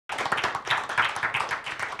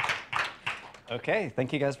Okay,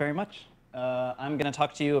 thank you guys very much. I'm going to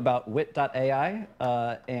talk to you about Wit.ai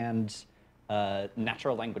and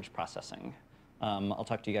natural language processing. I'll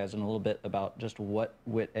talk to you guys in a little bit about just what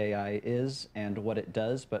Wit.ai is and what it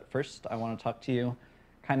does, but first I want to talk to you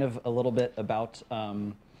kind of a little bit about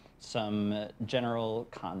some general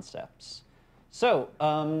concepts. So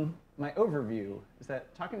my overview is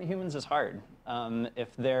that talking to humans is hard.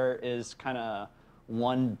 If there is kind of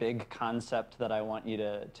one big concept that I want you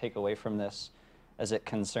to take away from this as it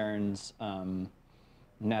concerns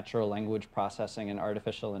natural language processing and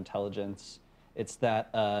artificial intelligence, it's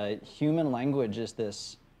that human language is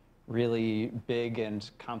this really big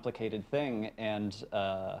and complicated thing, and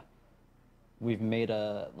we've made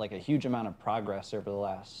a huge amount of progress over the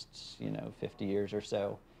last 50 years or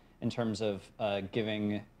so in terms of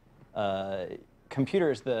giving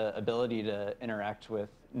computers the ability to interact with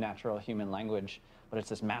natural human language, but it's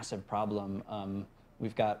this massive problem.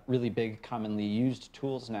 We've got really big, commonly used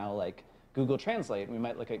tools now like Google Translate. We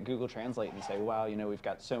might look at Google Translate and say, wow, we've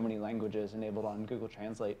got so many languages enabled on Google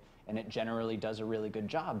Translate, and it generally does a really good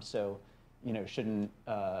job. So, shouldn't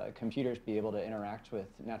computers be able to interact with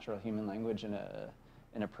natural human language in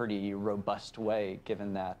a pretty robust way,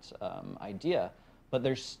 given that idea? But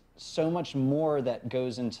there's so much more that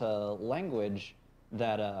goes into language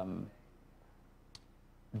that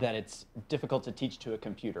that it's difficult to teach to a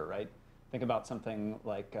computer, right? Think about something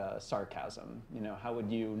like sarcasm. How would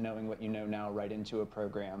you, knowing what you know now, write into a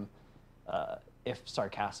program, if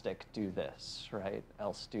sarcastic, do this, right?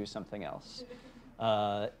 Else do something else.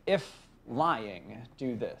 If lying,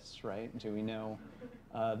 do this, right? Do we know,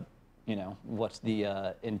 what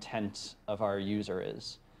the intent of our user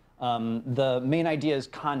is? The main idea is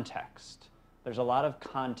context. There's a lot of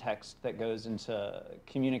context that goes into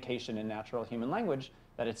communication in natural human language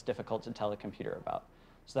that it's difficult to tell a computer about.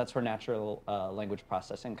 So that's where natural language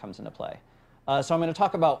processing comes into play. So I'm going to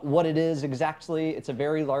talk about what it is exactly. It's a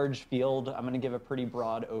very large field. I'm going to give a pretty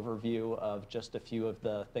broad overview of just a few of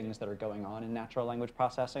the things that are going on in natural language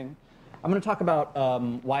processing. I'm going to talk about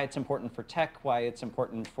why it's important for tech, why it's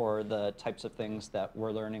important for the types of things that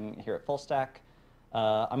we're learning here at Full Stack.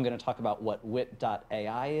 I'm going to talk about what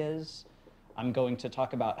Wit.ai is. I'm going to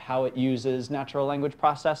talk about how it uses natural language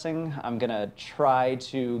processing. I'm going to try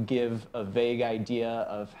to give a vague idea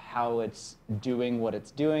of how it's doing what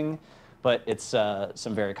it's doing, but it's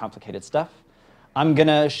some very complicated stuff. I'm going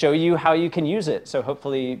to show you how you can use it. So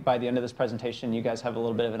hopefully by the end of this presentation, you guys have a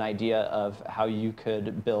little bit of an idea of how you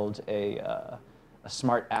could build a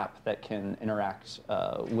smart app that can interact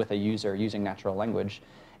with a user using natural language.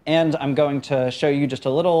 And I'm going to show you just a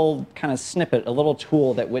little kind of snippet, a little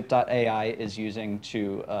tool that Wit.ai is using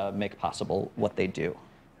to make possible what they do.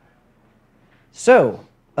 So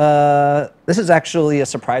this is actually a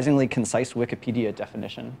surprisingly concise Wikipedia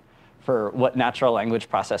definition for what natural language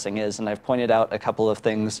processing is. And I've pointed out a couple of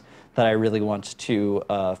things that I really want to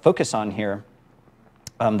focus on here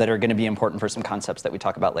that are going to be important for some concepts that we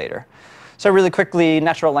talk about later. So really quickly,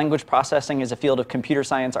 natural language processing is a field of computer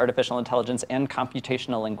science, artificial intelligence, and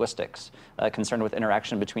computational linguistics concerned with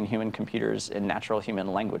interaction between human computers in natural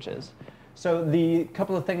human languages. So the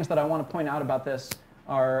couple of things that I want to point out about this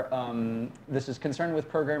are this is concerned with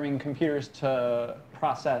programming computers to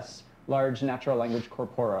process large natural language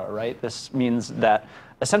corpora, right? This means that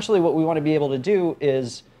essentially what we want to be able to do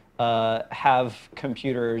is have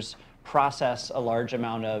computers process a large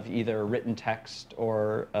amount of either written text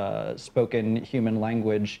or spoken human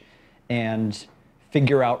language and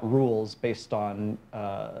figure out rules based on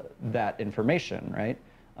that information, right?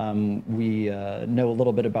 We know a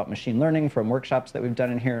little bit about machine learning from workshops that we've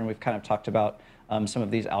done in here, and we've kind of talked about some of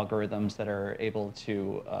these algorithms that are able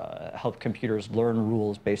to help computers learn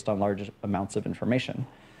rules based on large amounts of information.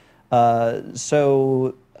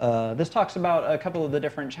 So this talks about a couple of the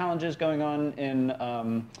different challenges going on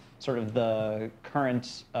in sort of the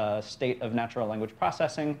current state of natural language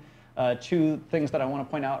processing. Two things that I want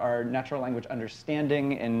to point out are natural language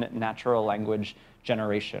understanding and natural language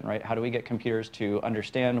generation, right? How do we get computers to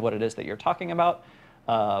understand what it is that you're talking about,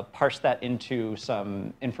 parse that into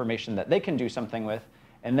some information that they can do something with,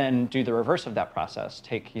 and then do the reverse of that process.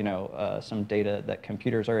 Take some data that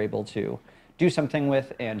computers are able to do something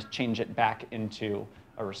with and change it back into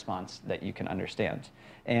a response that you can understand.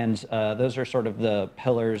 And those are sort of the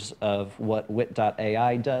pillars of what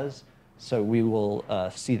Wit.ai does. So we will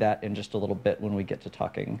see that in just a little bit when we get to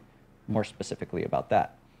talking more specifically about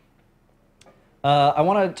that. I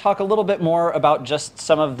want to talk a little bit more about just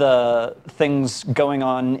some of the things going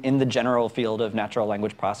on in the general field of natural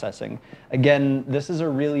language processing. Again, this is a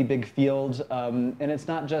really big field, and it's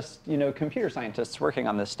not just computer scientists working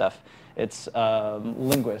on this stuff. It's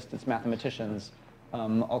linguists, it's mathematicians,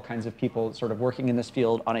 all kinds of people sort of working in this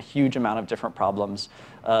field on a huge amount of different problems.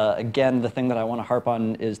 Again, the thing that I want to harp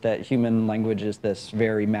on is that human language is this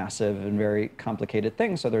very massive and very complicated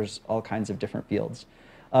thing, so there's all kinds of different fields.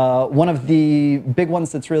 One of the big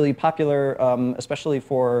ones that's really popular, especially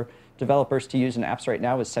for developers to use in apps right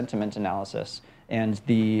now, is sentiment analysis. And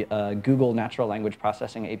the Google Natural Language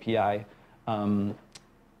Processing API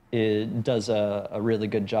it does a really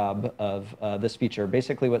good job of this feature.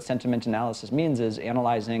 Basically, what sentiment analysis means is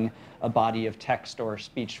analyzing a body of text or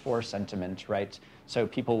speech for sentiment, right? So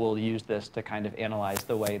people will use this to kind of analyze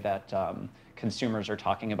the way that consumers are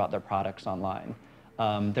talking about their products online.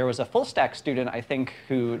 There was a full stack student, I think,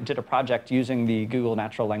 who did a project using the Google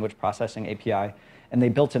Natural Language Processing API, and they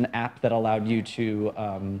built an app that allowed you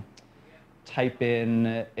to type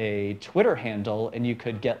in a Twitter handle, and you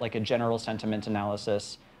could get like a general sentiment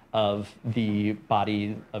analysis of the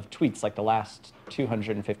body of tweets, like the last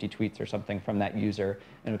 250 tweets or something from that user,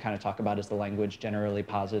 and it would kind of talk about, is the language generally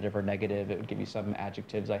positive or negative? It would give you some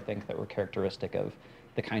adjectives, I think, that were characteristic of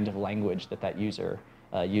the kind of language that that user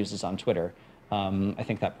uses on Twitter. I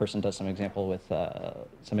think that person does some examples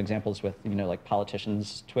with like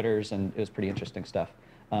politicians' Twitters, and it was pretty interesting stuff.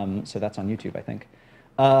 So that's on YouTube, I think.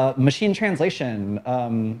 Machine translation.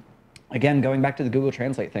 Again, going back to the Google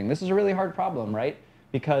Translate thing, this is a really hard problem, right?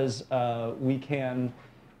 Because we can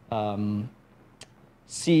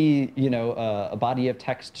see a body of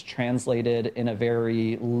text translated in a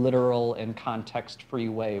very literal and context-free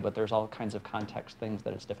way, but there's all kinds of context things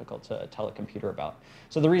that it's difficult to tell a computer about.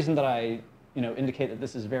 So the reason that I indicate that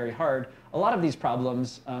this is very hard, a lot of these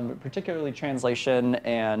problems, particularly translation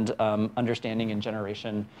and understanding and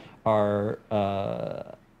generation, are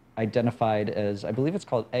identified as, I believe it's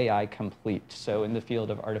called AI complete. So in the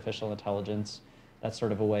field of artificial intelligence, that's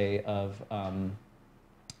sort of a way of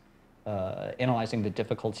analyzing the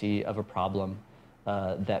difficulty of a problem.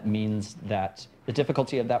 That means that the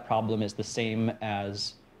difficulty of that problem is the same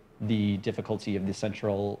as the difficulty of the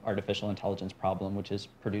central artificial intelligence problem, which is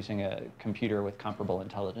producing a computer with comparable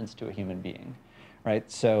intelligence to a human being,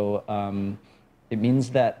 right? So it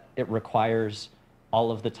means that it requires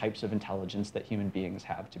all of the types of intelligence that human beings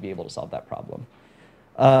have to be able to solve that problem.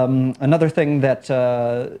 Another thing that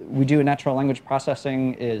we do in natural language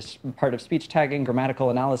processing is part of speech tagging,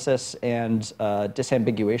 grammatical analysis, and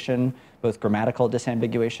disambiguation, both grammatical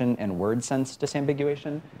disambiguation and word sense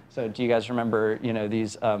disambiguation. So do you guys remember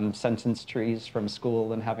these sentence trees from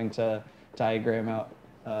school and having to diagram out?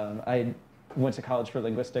 I went to college for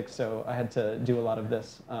linguistics, so I had to do a lot of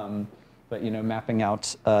this, but mapping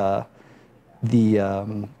out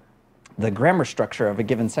the grammar structure of a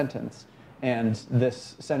given sentence. And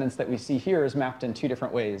this sentence that we see here is mapped in two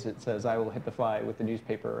different ways. It says, "I will hit the fly with the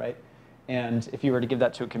newspaper," right? And if you were to give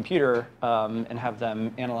that to a computer and have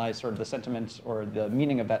them analyze sort of the sentiment or the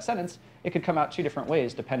meaning of that sentence, it could come out two different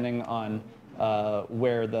ways depending on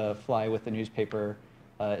where the fly with the newspaper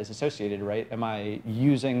is associated, right? Am I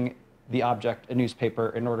using the object, a newspaper,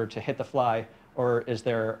 in order to hit the fly, or is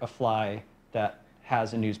there a fly that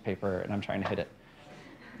has a newspaper and I'm trying to hit it?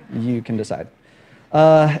 You can decide.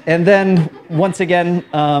 And then, once again,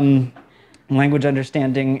 language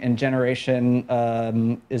understanding and generation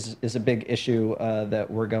is a big issue that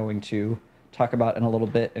we're going to talk about in a little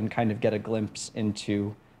bit and kind of get a glimpse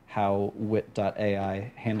into how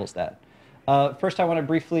Wit.ai handles that. First, I want to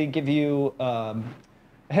briefly give you a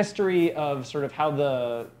history of sort of how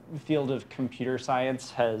the field of computer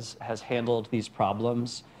science has handled these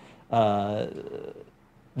problems.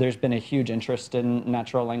 There's been a huge interest in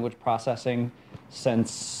natural language processing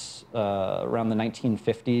since around the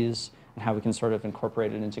 1950s, and how we can sort of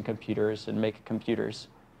incorporate it into computers and make computers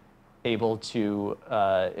able to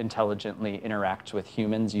intelligently interact with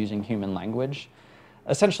humans using human language.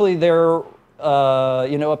 Essentially,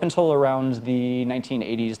 up until around the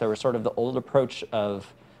 1980s, there was sort of the old approach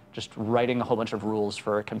of just writing a whole bunch of rules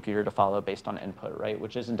for a computer to follow based on input, right?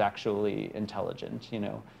 Which isn't actually intelligent,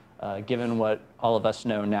 Given what all of us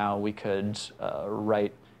know now, we could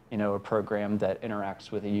write a program that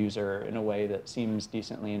interacts with a user in a way that seems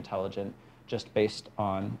decently intelligent just based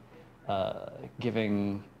on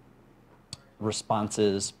giving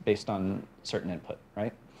responses based on certain input,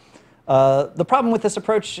 right? The problem with this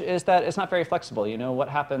approach is that it's not very flexible. What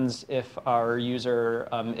happens if our user,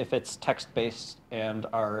 if it's text-based and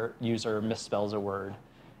our user misspells a word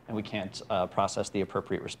and we can't process the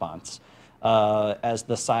appropriate response? As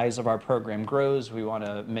the size of our program grows, we want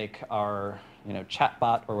to make our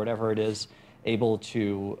chatbot or whatever it is able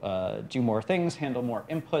to do more things, handle more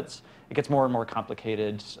inputs. It gets more and more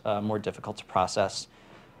complicated, more difficult to process.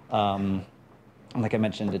 Like I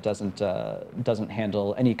mentioned, it doesn't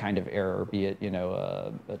handle any kind of error, be it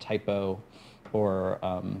a typo or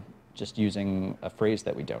just using a phrase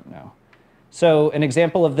that we don't know. So an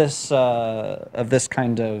example of this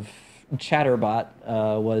kind of chatterbot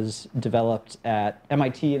was developed at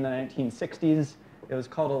MIT in the 1960s. It was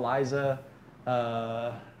called Eliza.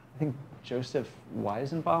 I think Joseph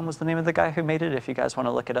Weizenbaum was the name of the guy who made it. If you guys want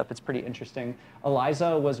to look it up, it's pretty interesting.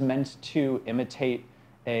 Eliza was meant to imitate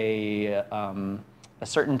a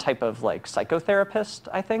certain type of psychotherapist,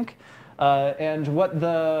 I think. And what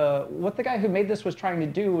the guy who made this was trying to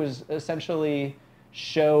do was essentially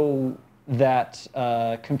show that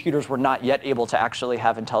computers were not yet able to actually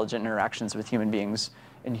have intelligent interactions with human beings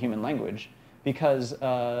in human language, because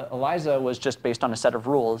Eliza was just based on a set of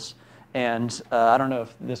rules. And I don't know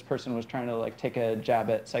if this person was trying to take a jab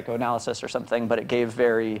at psychoanalysis or something, but it gave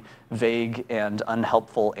very vague and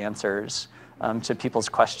unhelpful answers to people's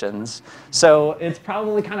questions. So it's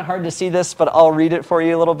probably kind of hard to see this, but I'll read it for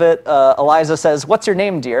you a little bit. Eliza says, "What's your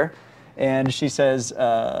name, dear?" And she says,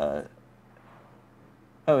 oh,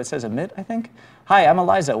 it says Amit, I think. "Hi, I'm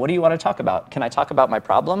Eliza. What do you want to talk about? Can I talk about my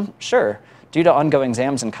problem?" "Sure. Due to ongoing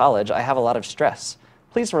exams in college, I have a lot of stress.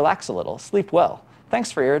 Please relax a little. Sleep well.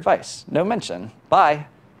 Thanks for your advice. No mention. Bye."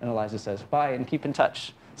 And Eliza says, "Bye, and keep in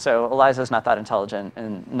touch." So Eliza's not that intelligent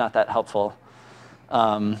and not that helpful.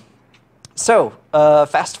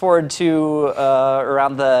 Fast forward to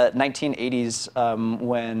around the 1980s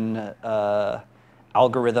when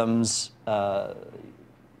algorithms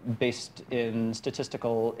based in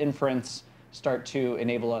statistical inference start to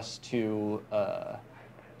enable us to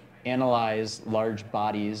analyze large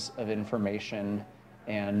bodies of information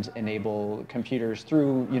and enable computers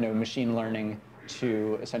through machine learning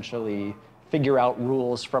to essentially figure out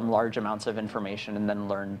rules from large amounts of information and then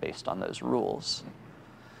learn based on those rules.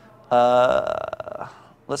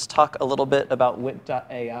 Let's talk a little bit about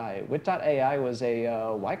Wit.ai. Wit.ai was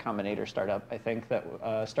a Y Combinator startup, I think, that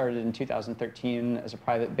started in 2013 as a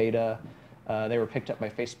private beta. They were picked up by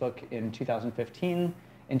Facebook in 2015.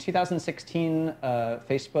 In 2016,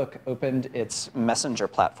 Facebook opened its Messenger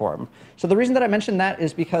platform. So the reason that I mention that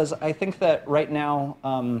is because I think that right now,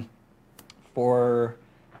 for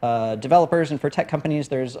developers and for tech companies,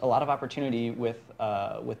 there's a lot of opportunity with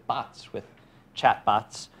bots, with chat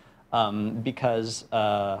bots, because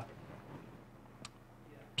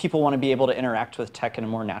people want to be able to interact with tech in a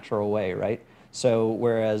more natural way, right? So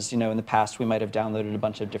whereas in the past we might have downloaded a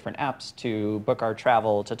bunch of different apps to book our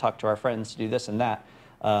travel, to talk to our friends, to do this and that,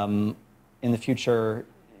 in the future,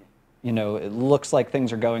 it looks like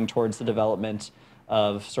things are going towards the development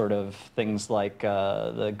of sort of things like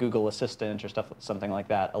the Google Assistant or something like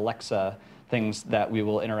that, Alexa, things that we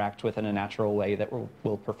will interact with in a natural way that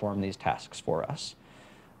will perform these tasks for us.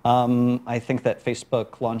 I think that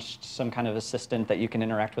Facebook launched some kind of assistant that you can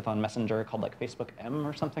interact with on Messenger called Facebook M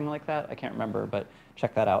or something like that. I can't remember, but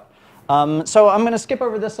check that out. So I'm going to skip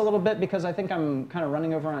over this a little bit because I think I'm kind of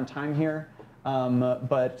running over on time here.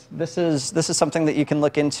 But this is something that you can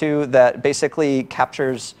look into that basically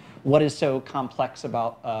captures what is so complex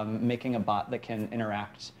about making a bot that can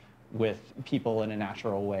interact with people in a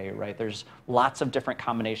natural way, right? There's lots of different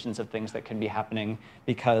combinations of things that can be happening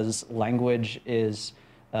because language is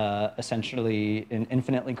essentially an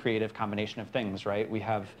infinitely creative combination of things, right? We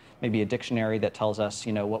have maybe a dictionary that tells us,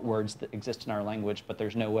 what words that exist in our language, but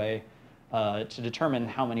there's no way to determine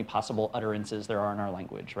how many possible utterances there are in our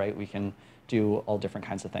language, right? We can do all different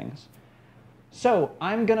kinds of things. So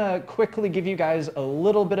I'm going to quickly give you guys a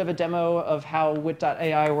little bit of a demo of how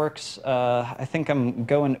Wit.ai works. I think I'm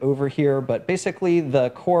going over here, but basically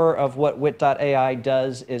the core of what Wit.ai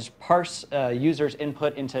does is parse users'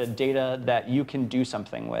 input into data that you can do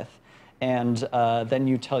something with. And then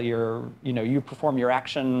you tell you perform your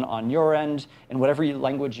action on your end in whatever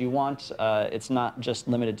language you want. It's not just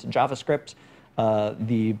limited to JavaScript.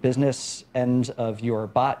 The business end of your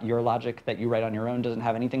bot, your logic that you write on your own, doesn't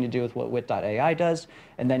have anything to do with what Wit.ai does.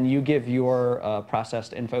 And then you give your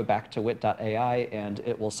processed info back to Wit.ai, and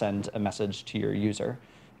it will send a message to your user.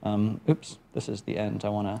 Oops, this is the end. I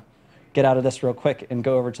want to get out of this real quick and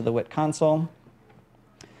go over to the Wit console.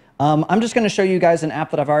 I'm just going to show you guys an app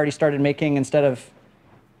that I've already started making instead of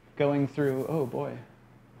going through, oh boy,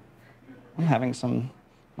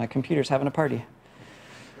 my computer's having a party.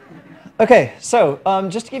 Okay, so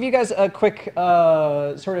just to give you guys a quick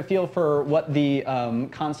sort of feel for what the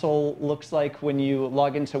console looks like when you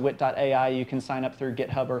log into Wit.ai, you can sign up through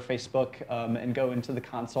GitHub or Facebook and go into the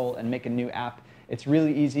console and make a new app. It's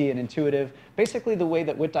really easy and intuitive. Basically, the way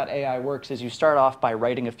that Wit.ai works is you start off by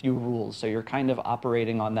writing a few rules. So you're kind of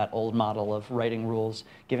operating on that old model of writing rules,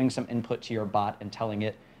 giving some input to your bot and telling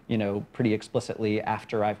it, pretty explicitly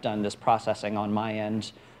after I've done this processing on my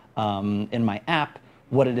end in my app,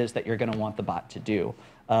 what it is that you're going to want the bot to do.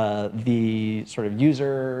 The sort of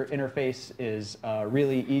user interface is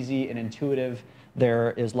really easy and intuitive.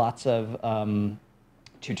 There is lots of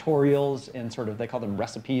tutorials and sort of, they call them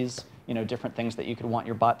recipes, different things that you could want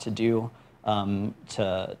your bot to do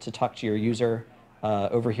to talk to your user.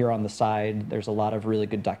 Over here on the side, there's a lot of really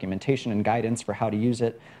good documentation and guidance for how to use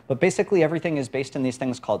it. But basically, everything is based in these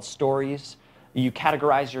things called stories. You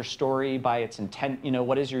categorize your story by its intent.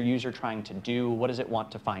 What is your user trying to do? What does it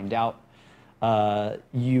want to find out?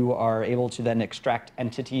 You are able to then extract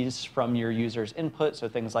entities from your user's input. So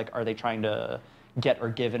things like, are they trying to get or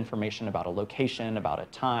give information about a location, about a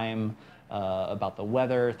time, about the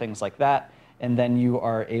weather, things like that. And then you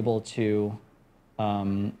are able to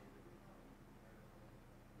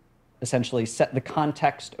essentially set the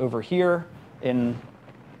context over here in,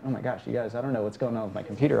 oh my gosh, you guys, I don't know what's going on with my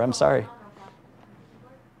computer. I'm sorry.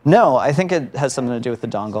 No, I think it has something to do with the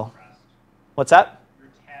dongle. What's that? Your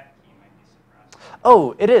tab key might be suppressed.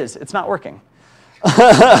 Oh, it is. It's not working.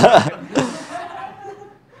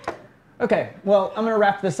 Okay, well, I'm going to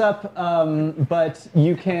wrap this up, but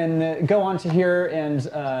you can go on to here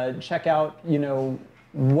and check out,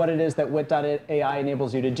 what it is that Wit.ai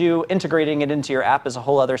enables you to do. Integrating it into your app is a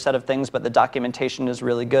whole other set of things, but the documentation is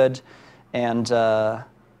really good. And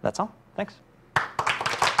that's all. Thanks.